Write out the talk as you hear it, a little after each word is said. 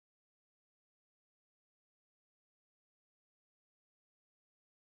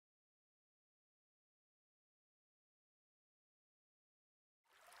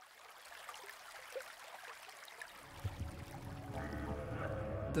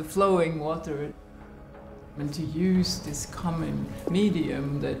the flowing water, and to use this common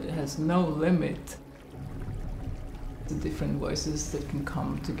medium that has no limit. The different voices that can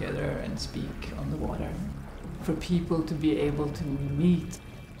come together and speak on the water, for people to be able to meet.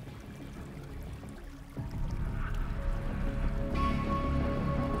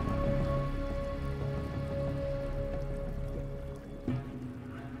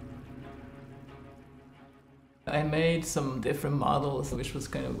 I made some different models, which was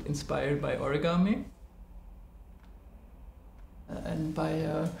kind of inspired by origami. And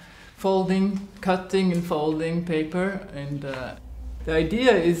by cutting and folding paper. And the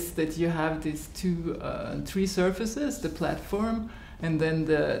idea is that you have these three surfaces, the platform, and then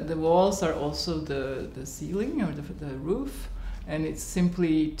the walls are also the ceiling or the roof. And it's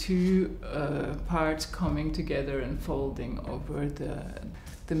simply two parts coming together and folding over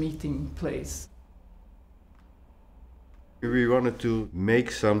the meeting place. We wanted to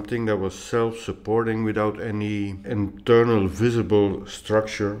make something that was self-supporting without any internal visible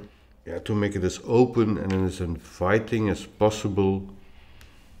structure. Yeah, to make it as open and as inviting as possible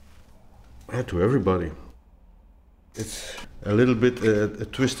to everybody. It's a little bit a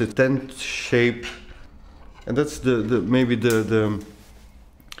twisted tent shape, and that's maybe the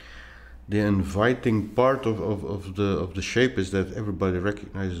inviting part of the shape is that everybody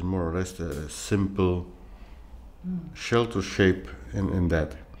recognizes more or less the simple shelter shape in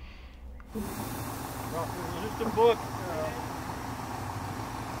that.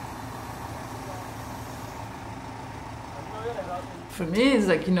 For me, it's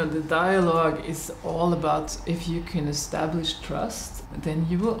like, the dialogue is all about if you can establish trust, then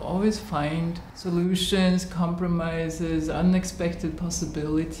you will always find solutions, compromises, unexpected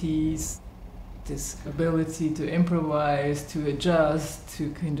possibilities. This ability to improvise, to adjust,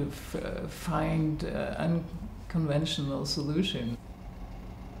 to kind of find unconventional solution.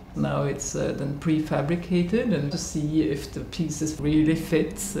 Now it's then prefabricated, and to see if the pieces really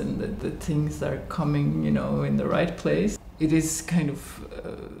fit and that the things are coming, in the right place. It is kind of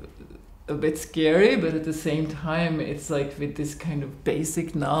a bit scary, but at the same time, it's like with this kind of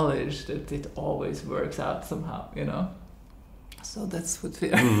basic knowledge that it always works out somehow, So that's what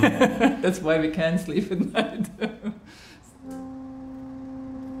we are. That's why we can't sleep at night.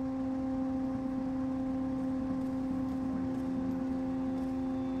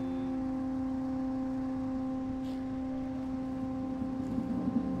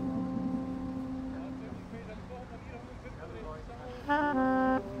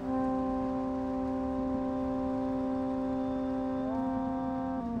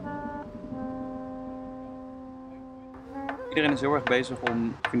 Iedereen is heel erg bezig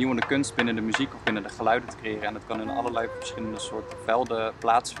om vernieuwende kunst binnen de muziek of binnen de geluiden te creëren. En dat kan in allerlei verschillende soorten velden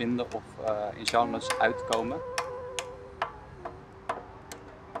plaatsvinden of in genres uitkomen.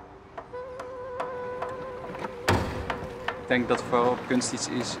 Ik denk dat vooral kunst iets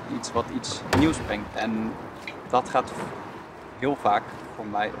is wat iets nieuws brengt. En dat gaat heel vaak, voor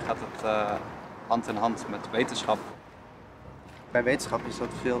mij, gaat het hand in hand met wetenschap. Bij wetenschap is dat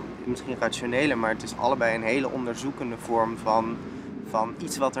veel misschien rationeler, maar het is allebei een hele onderzoekende vorm van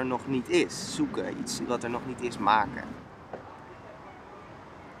iets wat er nog niet is. Zoeken, iets wat er nog niet is, maken.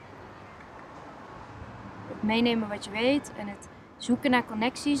 Het meenemen wat je weet en het zoeken naar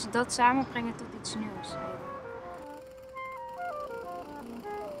connecties, dat samenbrengen tot iets nieuws.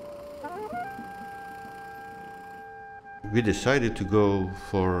 We decided to go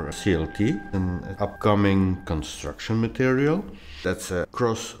for CLT, an upcoming construction material. That's a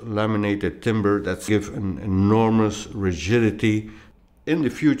cross-laminated timber that gives an enormous rigidity. In the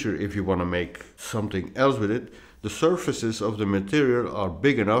future, if you want to make something else with it, the surfaces of the material are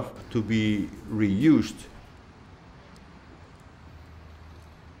big enough to be reused.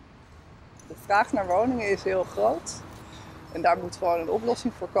 De vraag naar woningen is heel groot. En daar moet gewoon een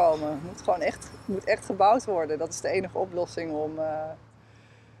oplossing voor komen. Het moet echt gebouwd worden. Dat is de enige oplossing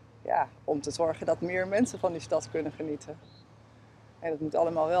om te zorgen dat meer mensen van die stad kunnen genieten. En dat moet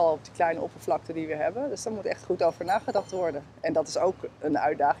allemaal wel op die kleine oppervlakte die we hebben. Dus daar moet echt goed over nagedacht worden. En dat is ook een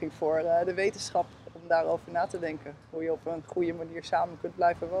uitdaging voor de wetenschap om daarover na te denken. Hoe je op een goede manier samen kunt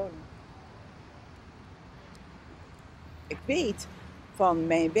blijven wonen. Ik weet van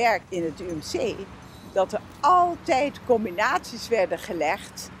mijn werk in het UMC dat er altijd combinaties werden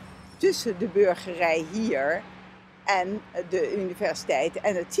gelegd tussen de burgerij hier en de universiteit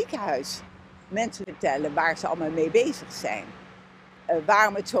en het ziekenhuis. Mensen vertellen waar ze allemaal mee bezig zijn.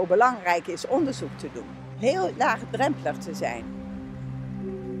 Waarom het zo belangrijk is onderzoek te doen. Heel laagdrempelig te zijn.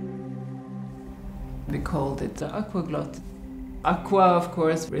 We called it the AKWAGLOT. Aqua, of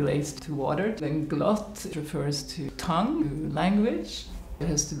course, relates to water. Then glot refers to tongue, to language. It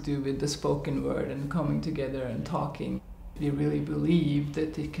has to do with the spoken word and coming together and talking. We really believe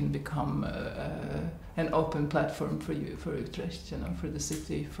that it can become an open platform for Utrecht, for the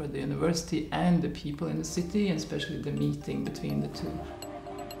city, for the university and the people in the city, and especially the meeting between the two.